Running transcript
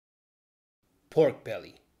Pork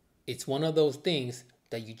belly. It's one of those things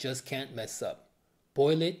that you just can't mess up.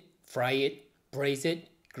 Boil it, fry it, braise it,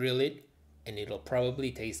 grill it, and it'll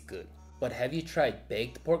probably taste good. But have you tried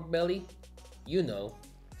baked pork belly? You know,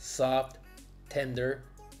 soft, tender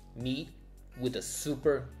meat with a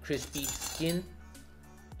super crispy skin.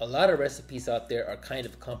 A lot of recipes out there are kind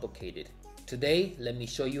of complicated. Today, let me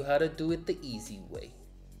show you how to do it the easy way.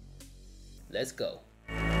 Let's go.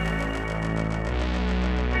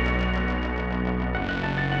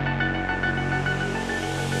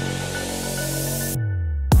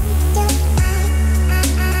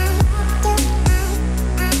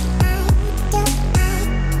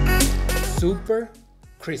 Super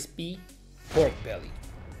crispy pork belly.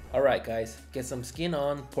 Alright guys, get some skin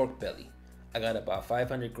on pork belly. I got about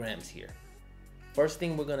 500 grams here. First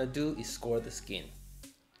thing we're gonna do is score the skin.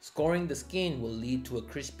 Scoring the skin will lead to a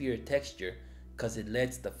crispier texture because it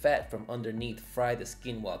lets the fat from underneath fry the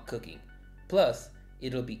skin while cooking. Plus,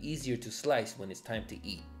 it'll be easier to slice when it's time to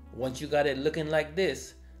eat. Once you got it looking like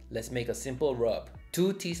this, let's make a simple rub.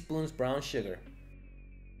 2 teaspoons brown sugar,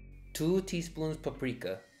 2 teaspoons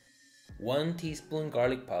paprika, 1 teaspoon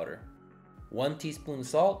garlic powder, 1 teaspoon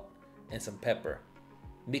salt, and some pepper.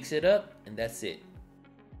 Mix it up and that's it.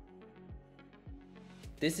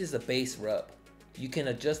 This is a base rub. You can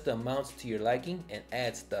adjust the amounts to your liking and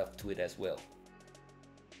add stuff to it as well.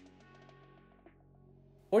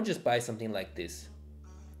 Or just buy something like this.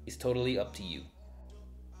 It's totally up to you.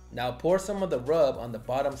 Now pour some of the rub on the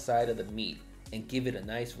bottom side of the meat and give it a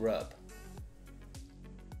nice rub.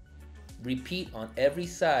 Repeat on every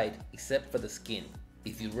side except for the skin.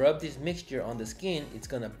 If you rub this mixture on the skin, it's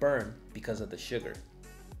gonna burn because of the sugar.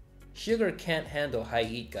 Sugar can't handle high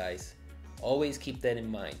heat, guys. Always keep that in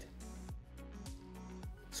mind.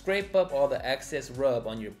 Scrape up all the excess rub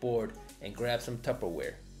on your board and grab some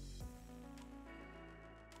Tupperware.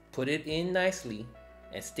 Put it in nicely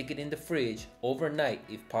and stick it in the fridge overnight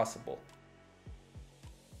if possible.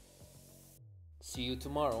 See you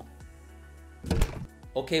tomorrow.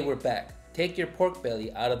 Okay, we're back. Take your pork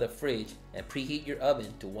belly out of the fridge and preheat your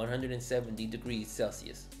oven to 170 degrees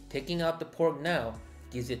Celsius. Taking out the pork now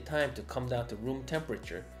gives it time to come down to room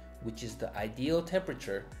temperature, which is the ideal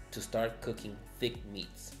temperature to start cooking thick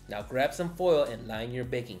meats. Now grab some foil and line your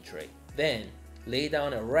baking tray. Then lay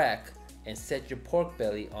down a rack and set your pork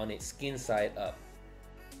belly on its skin side up.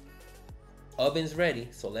 Oven's ready,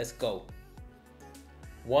 so let's go.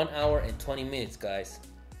 1 hour and 20 minutes, guys.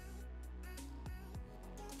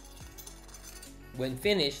 When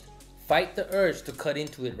finished, fight the urge to cut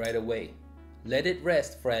into it right away. Let it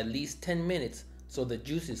rest for at least 10 minutes so the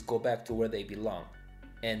juices go back to where they belong.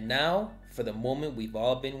 And now for the moment we've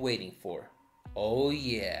all been waiting for. Oh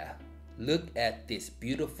yeah, look at this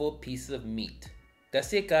beautiful piece of meat.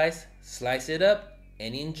 That's it guys, slice it up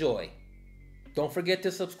and enjoy. Don't forget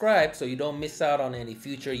to subscribe so you don't miss out on any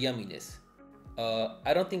future yumminess.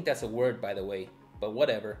 I don't think that's a word by the way, but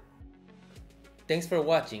whatever. Thanks for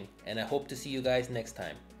watching and I hope to see you guys next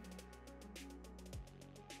time.